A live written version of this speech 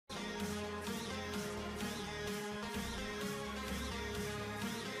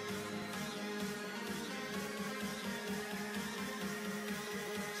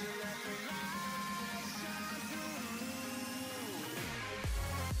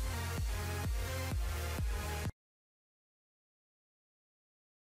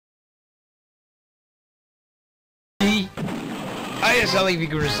Why is that like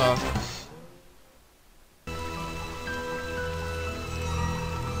Microsoft?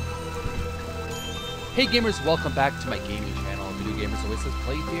 Hey gamers, welcome back to my gaming channel, Video Gamers Oasis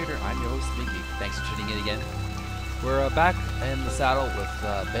Play Theater. I'm your host, Mickey. Thanks for tuning in again. We're back in the saddle with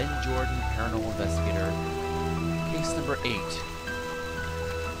Ben Jordan, Paranormal Investigator, case number 8,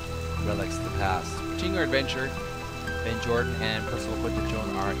 Relics of the Past. Continuing our adventure, Ben Jordan and Percival Quinton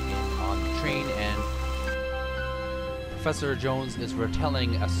Jones are on the train, and Professor Jones is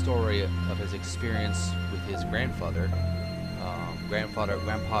retelling a story of his experience with his grandfather, Grandpa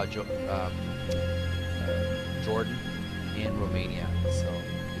Jordan in Romania. So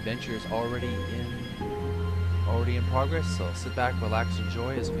the adventure is already in progress. So sit back, relax,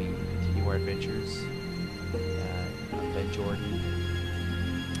 enjoy as we continue our adventures. Ben Jordan,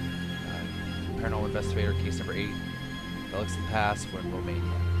 Paranormal Investigator, case number 8, Relics of the Past. We're in Romania.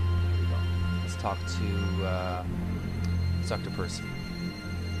 Here we go. Let's talk to Percy.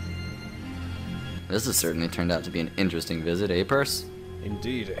 This has certainly turned out to be an interesting visit, eh, Perce?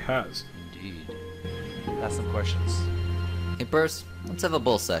 Indeed, it has. Indeed. Ask some questions. Hey, Perce, let's have a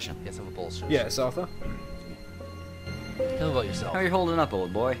bull session. Let's have a bull session. Yes, Arthur? Tell me about yourself. How are you holding up,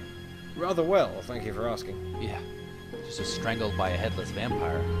 old boy? Rather well, thank you for asking. Yeah. Just strangled by a headless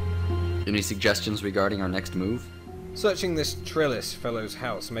vampire. Any suggestions regarding our next move? Searching this Trellis fellow's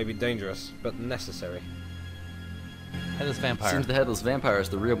house may be dangerous, but necessary. Headless vampire. Seems the headless vampire is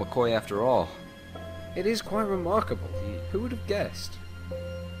the real McCoy after all. It is quite remarkable. Who would have guessed?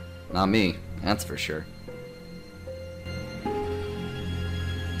 Not me, that's for sure.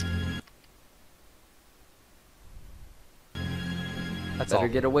 That's Better all.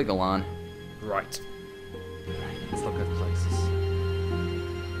 get a wiggle on. Right. Let's look at places.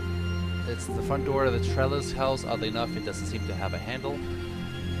 It's the front door of the Trellis house. Oddly enough, it doesn't seem to have a handle.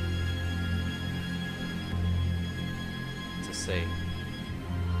 To say.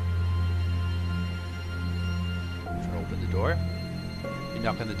 Try to open the door. You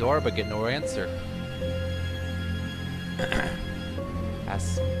knock on the door, but get no answer.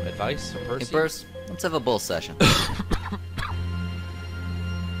 Ask some advice from Percy. Hey, Perce, let's have a bull session.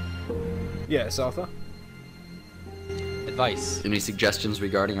 Yes, Arthur? Advice. Any suggestions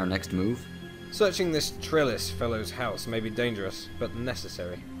regarding our next move? Searching this Trellis fellow's house may be dangerous, but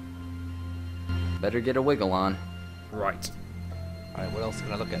necessary. Better get a wiggle on. Right. Alright, what else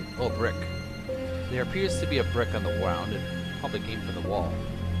can I look at? Oh, brick. There appears to be a brick on the ground. It probably came from the wall.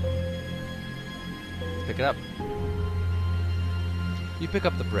 Let's pick it up. You pick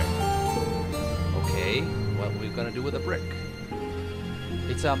up the brick. Okay, what are we gonna do with a brick?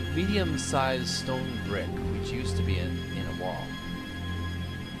 It's a medium-sized stone brick, which used to be in a wall.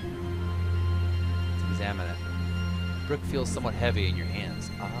 Let's examine it. The brick feels somewhat heavy in your hands.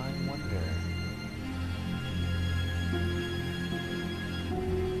 I wonder.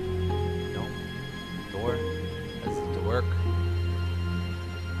 No. Door. Does it work?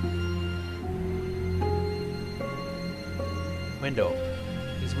 Window.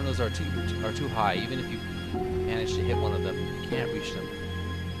 These windows are too high. Even if you manage to hit one of them, you can't reach them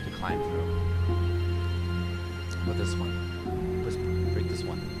to climb through. What this one? Let's break this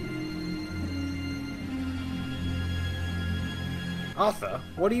one. Arthur,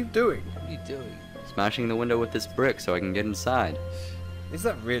 what are you doing? What are you doing? Smashing the window with this brick so I can get inside. Is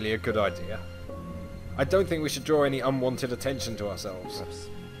that really a good idea? I don't think we should draw any unwanted attention to ourselves.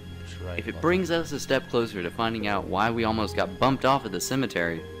 Right. If it brings us a step closer to finding out why we almost got bumped off at the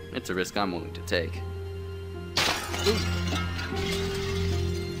cemetery, it's a risk I'm willing to take.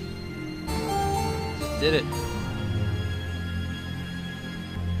 Did it.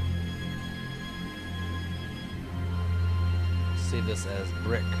 Save this as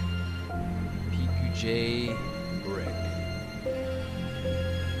brick. PQJ brick.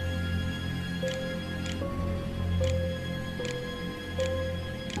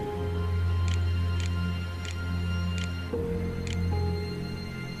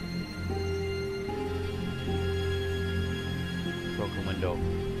 Broken window.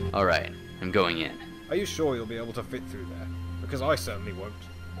 Alright, I'm going in. Are you sure you'll be able to fit through there? Because I certainly won't.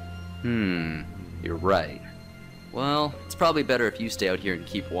 You're right. Well, it's probably better if you stay out here and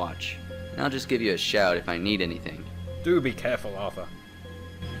keep watch. And I'll just give you a shout if I need anything. Do be careful, Arthur.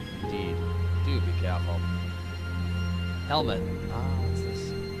 Indeed. Do be careful. Helmet. What's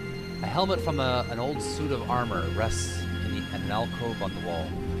this? A helmet from an old suit of armor rests in an alcove on the wall.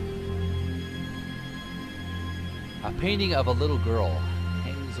 A painting of a little girl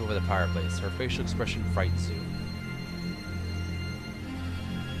hangs over the fireplace. Her facial expression frightens you.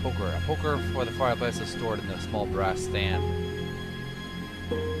 Poker. A poker for the fireplace is stored in a small brass stand.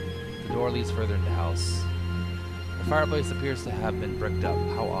 The door leads further into the house. The fireplace appears to have been bricked up.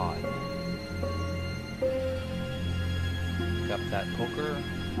 How odd. Pick up that poker.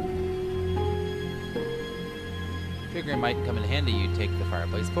 Figure it might come in handy, you take the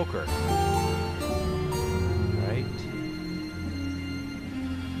fireplace poker. Right.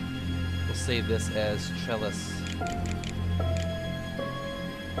 We'll save this as trellis.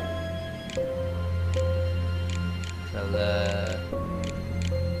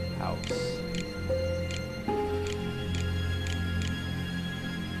 House.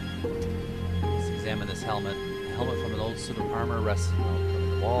 Let's examine this helmet. A helmet from an old suit of armor rests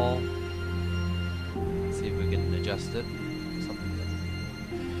on the wall. Let's see if we can adjust it.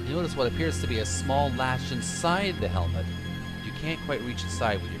 Something. You notice what appears to be a small latch inside the helmet. You can't quite reach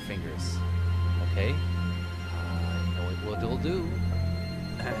inside with your fingers. Okay. You know what we'll do?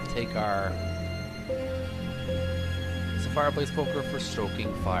 Take our fireplace poker for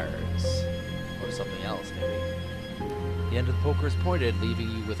stroking fires. Or something else, maybe. The end of the poker is pointed, leaving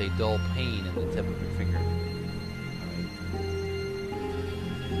you with a dull pain in the tip of your finger. Alright.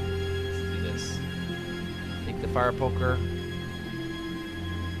 Let's do this. Take the fire poker.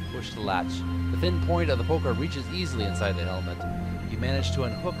 Push the latch. The thin point of the poker reaches easily inside the helmet. You manage to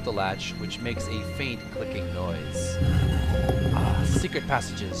unhook the latch, which makes a faint clicking noise. Secret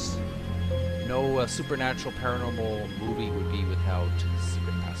passages. No supernatural paranormal movie would be without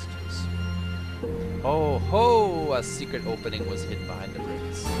secret passages. Oh ho! A secret opening was hidden behind the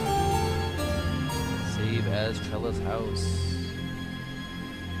bricks. Save as Trella's house.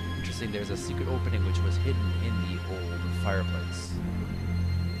 Interesting, there's a secret opening which was hidden in the old fireplace.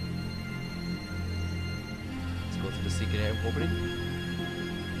 Let's go through the secret opening.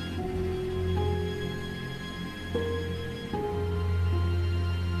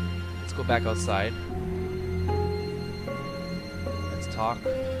 Let's go back outside. Let's talk.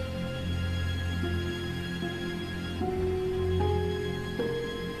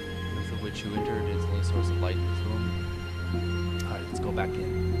 With which you entered is the only source of light in this room. Alright, let's go back in.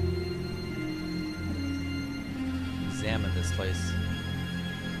 Examine this place.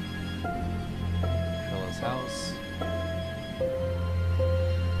 Trella's house.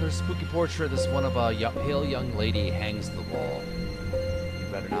 There's a spooky portrait. This one of a pale young lady hangs to the wall.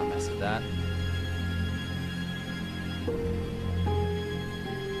 Better not mess with that.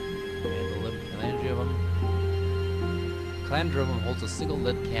 Calandrium holds a single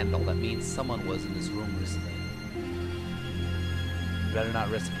lit candle. That means someone was in this room recently. Better not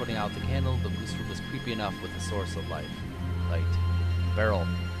risk putting out the candle. The this room is creepy enough with a source of light. Barrel.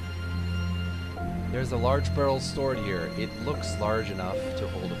 There's a large barrel stored here. It looks large enough to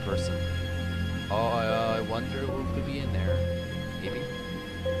hold a person. Oh, I wonder what could be in there. Maybe.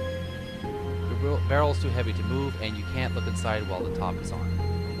 The barrel's too heavy to move, and you can't look inside while the top is on.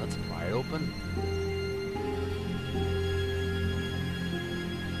 Let's pry it open.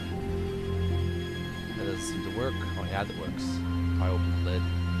 That doesn't seem to work. Oh yeah, that works. Pry open the lid.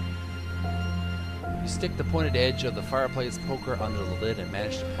 You stick the pointed edge of the fireplace poker under the lid and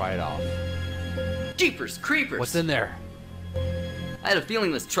manage to pry it off. Jeepers creepers! What's in there? I had a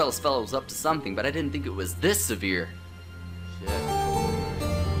feeling this trellis fellow was up to something, but I didn't think it was this severe. Shit.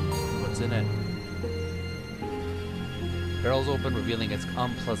 What's in it? Barrel's open, revealing its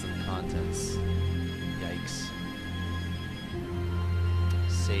unpleasant contents. Yikes.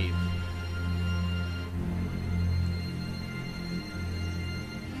 Save.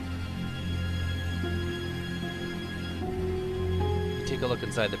 You take a look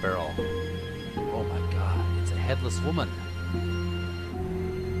inside the barrel. Oh my god, it's a headless woman.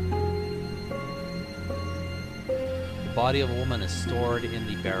 The body of a woman is stored in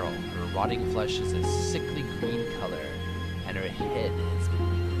the barrel. Her rotting flesh is a sickly green color, and her head has been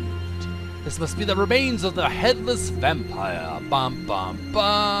removed. This must be the remains of the headless vampire. Bum bum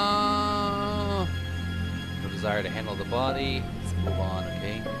bum. No desire to handle the body. Let's move on,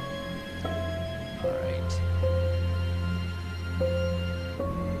 okay? Alright.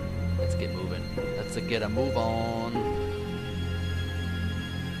 Let's get moving. Let's get a move on.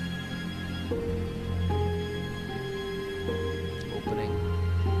 Opening.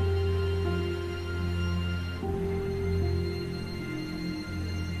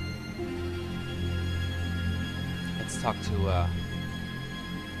 Let's talk to, do I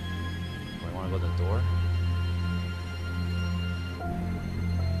want to go to the door?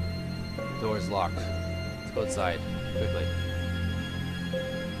 The door's locked. Let's go outside, quickly.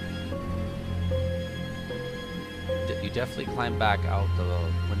 You definitely climb back out the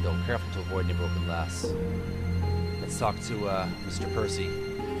window. Careful to avoid any broken glass. Let's talk to, Mr. Percy.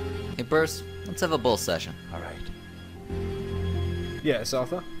 Hey, Percy, let's have a bull session. Alright. Yes,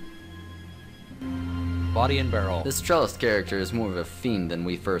 Arthur? Body and barrel. This Trellis character is more of a fiend than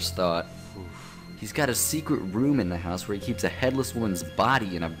we first thought. He's got a secret room in the house where he keeps a headless woman's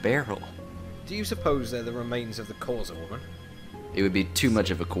body in a barrel. Do you suppose they're the remains of the Causa woman? It would be too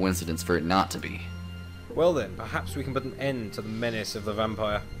much of a coincidence for it not to be. Well then, perhaps we can put an end to the menace of the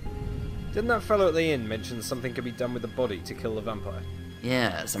vampire. Didn't that fellow at the inn mention something could be done with the body to kill the vampire?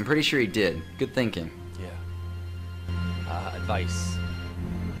 Yes, I'm pretty sure he did. Good thinking. Yeah. Advice.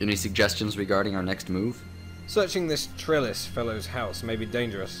 Any suggestions regarding our next move? Searching this Trellis fellow's house may be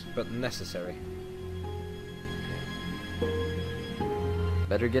dangerous, but necessary.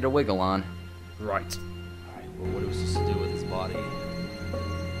 Better get a wiggle on. Right. Alright, well, what are we supposed to do with his body?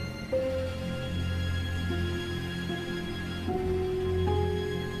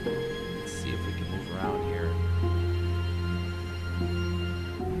 Let's see if we can move around here.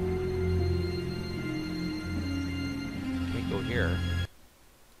 Can't go here.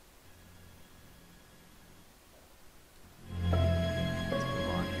 Let's move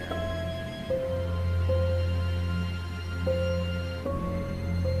on here.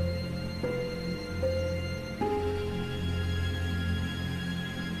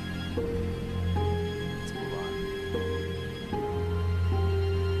 Let's move on.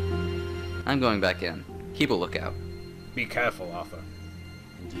 I'm going back in. Keep a lookout. Be careful, Arthur.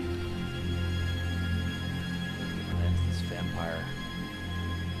 Indeed. And this vampire.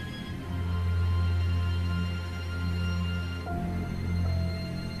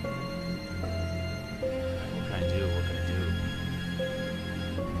 Alright, what can I do? What can I do?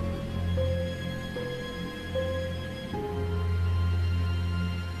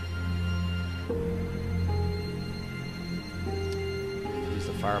 Use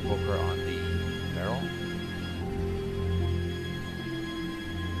the fire poker on the barrel.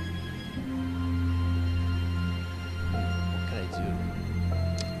 What can I do?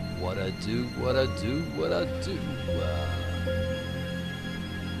 What I do? What I do? What I do?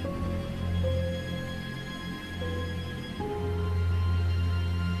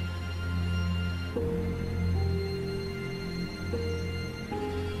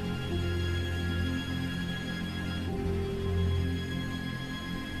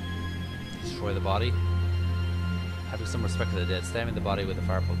 Destroy the body. Having some respect for the dead, stabbing the body with a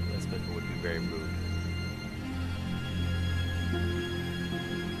fire poker would be very rude.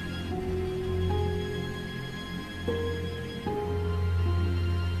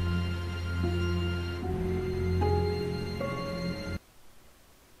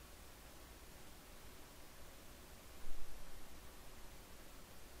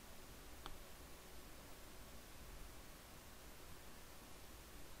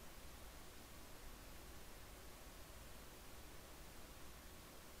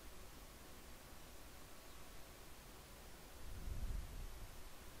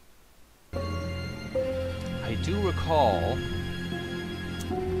 I do recall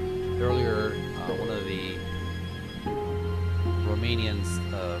earlier one of the Romanian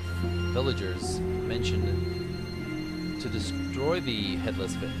villagers mentioned to destroy the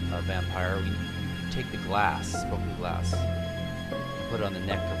headless vampire, we take the glass, broken glass, and put it on the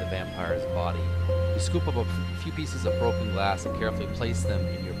neck of the vampire's body. You scoop up a few pieces of broken glass and carefully place them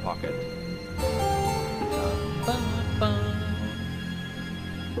in your pocket. Let's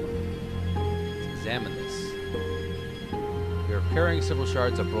examine this. You're carrying several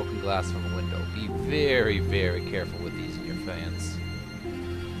shards of broken glass from a window. Be very, very careful with these in your fans.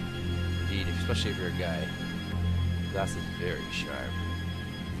 Indeed, especially if you're a guy. Glass is very sharp.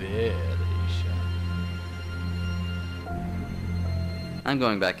 Very sharp. I'm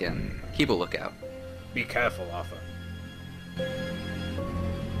going back in. Keep a lookout. Be careful, Arthur. Alright,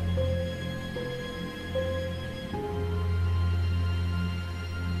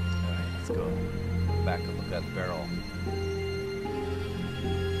 let's go back and look at the barrel.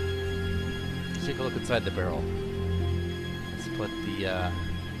 Let's take a look inside the barrel. Let's put the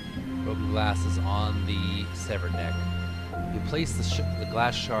broken glasses on the severed neck. You place the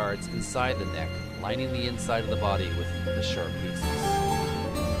glass shards inside the neck, lining the inside of the body with the sharp pieces.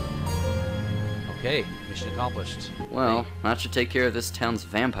 Okay, mission accomplished. Well, that should take care of this town's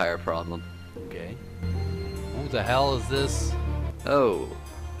vampire problem. Okay. Who the hell is this? Oh,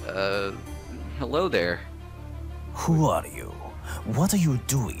 hello there. Who are you? What are you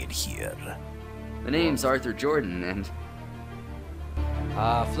doing in here? The name's Arthur Jordan, and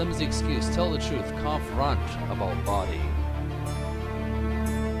Flimsy excuse. Tell the truth. Confront about body.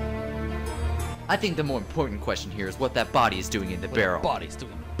 I think the more important question here is what that body is doing in the barrel. Body's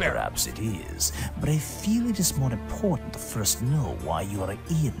doing the barrel. Perhaps it is, but I feel it is more important to first know why you are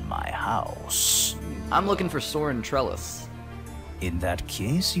in my house. I'm looking for Soren Trellis. In that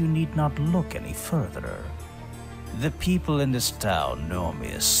case, you need not look any further. The people in this town know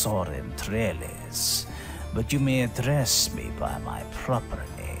me as Soren Treles, but you may address me by my proper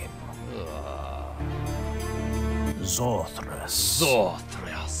name. Zorthrus.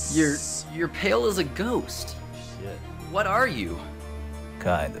 You're pale as a ghost. Shit. What are you?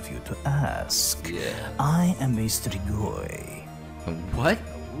 Kind of you to ask. Yeah. I am a Strigoi. What?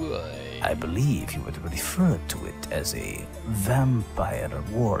 I believe you would refer to it as a vampire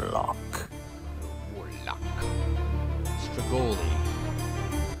warlock. Warlock. Strigoi.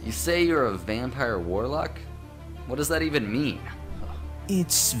 You say you're a vampire warlock? What does that even mean?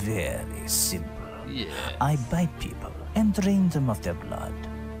 It's very simple. Yeah. I bite people and drain them of their blood,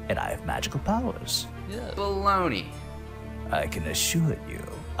 and I have magical powers. Yeah. Baloney. I can assure you,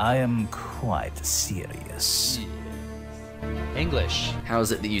 I am quite serious. English. How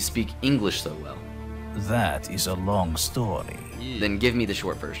is it that you speak English so well? That is a long story. Then give me the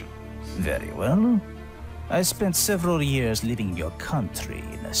short version. Very well. I spent several years living in your country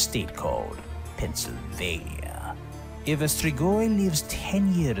in a state called Pennsylvania. If a Strigoi lives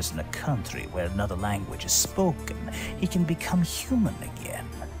 10 years in a country where another language is spoken, he can become human again.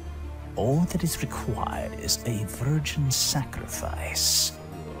 All that is required is a virgin sacrifice.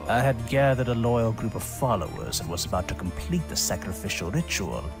 I had gathered a loyal group of followers and was about to complete the sacrificial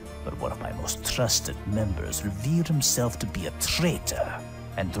ritual, but one of my most trusted members revealed himself to be a traitor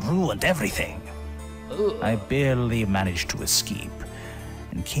and ruined everything. I barely managed to escape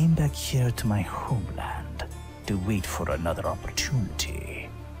and came back here to my homeland to wait for another opportunity.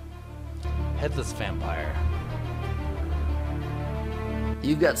 Headless vampire.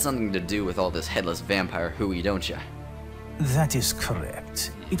 You've got something to do with all this headless vampire hooey, don't you? That is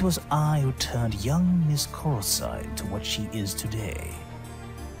correct. It was I who turned young Miss Corsa into what she is today.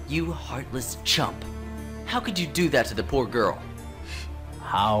 You heartless chump. How could you do that to the poor girl?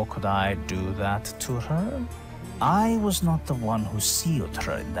 How could I do that to her? I was not the one who sealed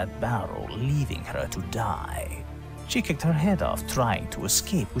her in that barrel, leaving her to die. She kicked her head off trying to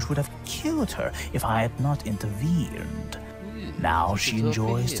escape, which would have killed her if I had not intervened. Now she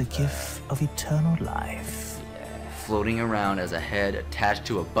enjoys the gift of eternal life. Floating around as a head attached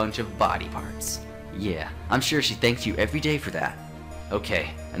to a bunch of body parts. Yeah, I'm sure she thanks you every day for that. Okay,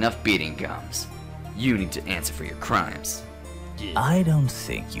 enough beating gums. You need to answer for your crimes. I don't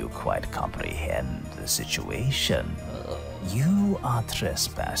think you quite comprehend the situation. You are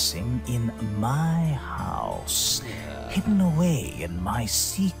trespassing in my house, hidden away in my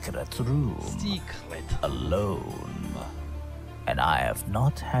secret room, alone. And I have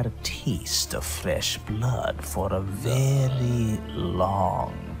not had a taste of fresh blood for a very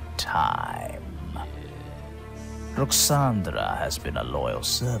long time. Roxandra has been a loyal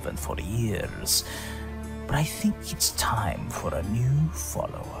servant for years, but I think it's time for a new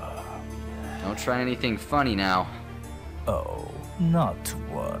follower. Don't try anything funny now. Oh, not to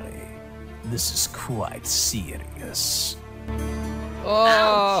worry. This is quite serious.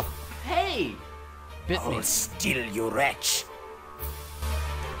 Oh! Hey! Bit me. Still, you wretch!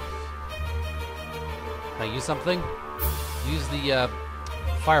 Can I use something? Use the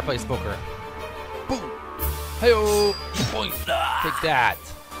fireplace smoker. Boom! Hey-oh! Boing! Take that,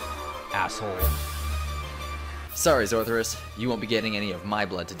 asshole. Sorry, Zorthrus. You won't be getting any of my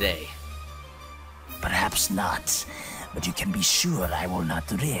blood today. Perhaps not, but you can be sure I will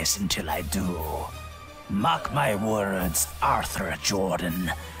not rest until I do. Mark my words, Arthur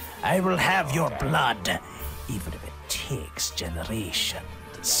Jordan. I will have your blood, even if it takes generations.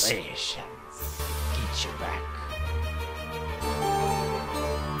 Get you back.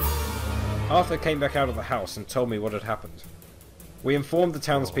 Arthur came back out of the house and told me what had happened. We informed the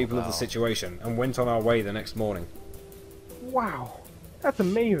townspeople of the situation and went on our way the next morning. Wow, that's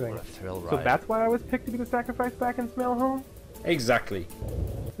amazing. What a thrill So ride. that's why I was picked to be the sacrifice back in Smell Home? Exactly.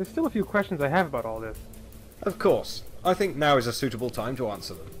 There's still a few questions I have about all this, Of course. I think now is a suitable time to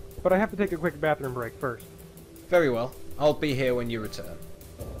answer them. but I have to take a quick bathroom break first. Very well. I'll be here when you return.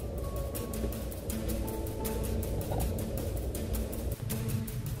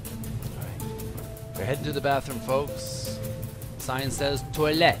 We're heading to the bathroom, folks. Sign says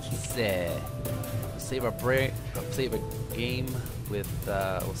toilets. Save our break. Save a game with.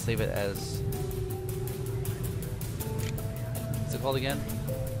 We'll save it as. What's it called again?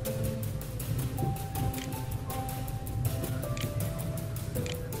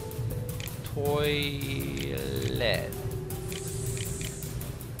 Toilet.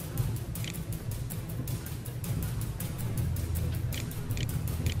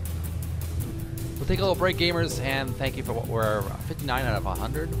 We'll take a little break, gamers, and thank you for what we're 59 out of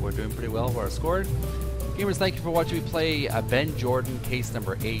 100. We're doing pretty well for our score. Gamers, thank you for watching me play Ben Jordan, case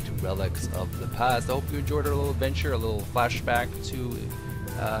number 8, Relics of the Past. I hope you enjoyed our little adventure, a little flashback to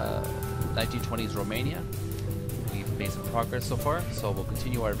 1920s Romania. We've made some progress so far, so we'll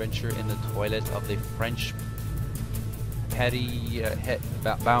continue our adventure in the toilet of the French petty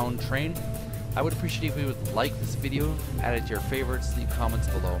bound train. I would appreciate if you would like this video, add it to your favorites, leave comments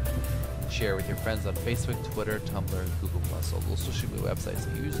below, share with your friends on Facebook, Twitter, Tumblr, Google+, all those social media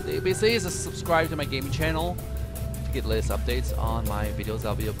websites I use today. Basically, is to subscribe to my gaming channel to get the latest updates on my videos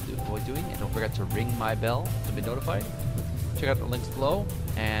I'll be able to avoid doing, and don't forget to ring my bell to be notified. Check out the links below,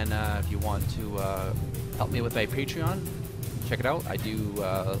 and if you want to help me with my Patreon, check it out. I do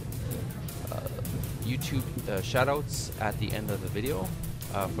YouTube shoutouts at the end of the video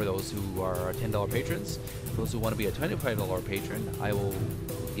for those who are $10 patrons. For those who want to be a $25 patron, I will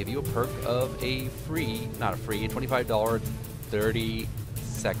give you a perk of a free, not a free, a $25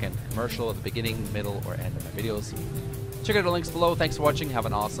 30-second commercial at the beginning, middle, or end of my videos. Check out the links below. Thanks for watching. Have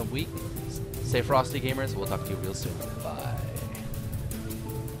an awesome week. Stay frosty, gamers. We'll talk to you real soon. Bye.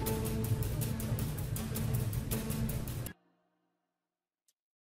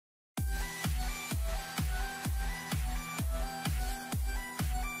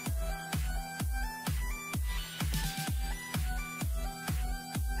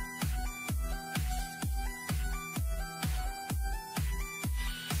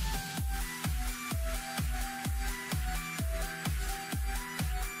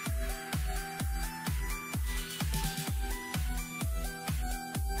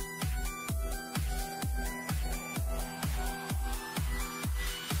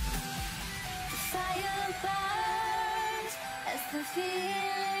 The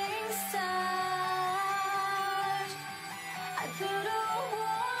feeling start. I put a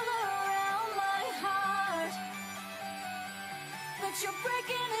wall around my heart, but you're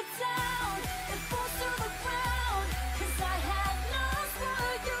breaking it down. It falls to the ground, 'cause I have lost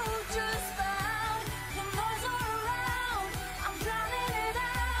what you just found. The noise all around, I'm drowning it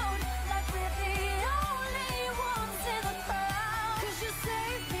out, like we're the only ones in the crowd. 'Cause you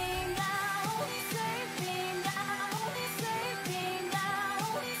save me now, save me now, save me now,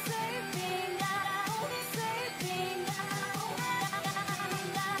 save me now, save me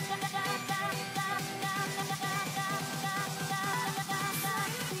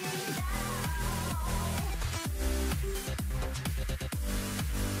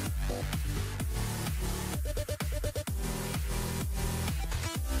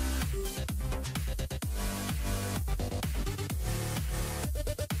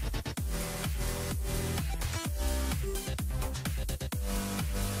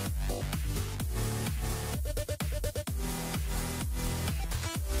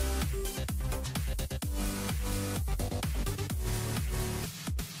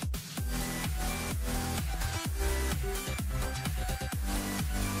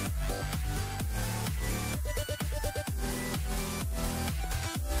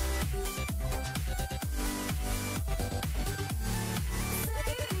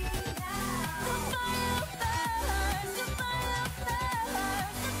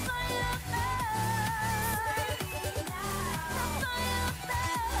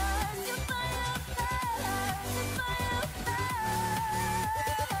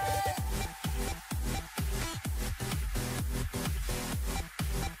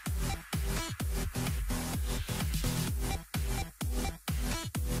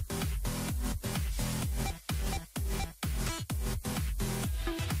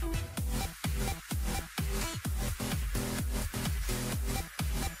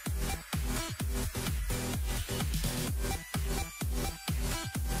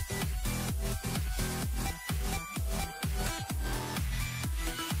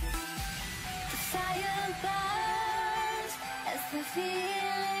the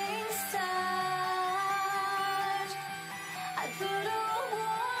feeling start. I put a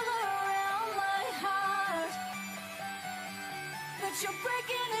wall around my heart, but you're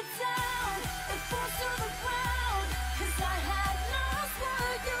breaking it down. It falls to the ground, 'cause I have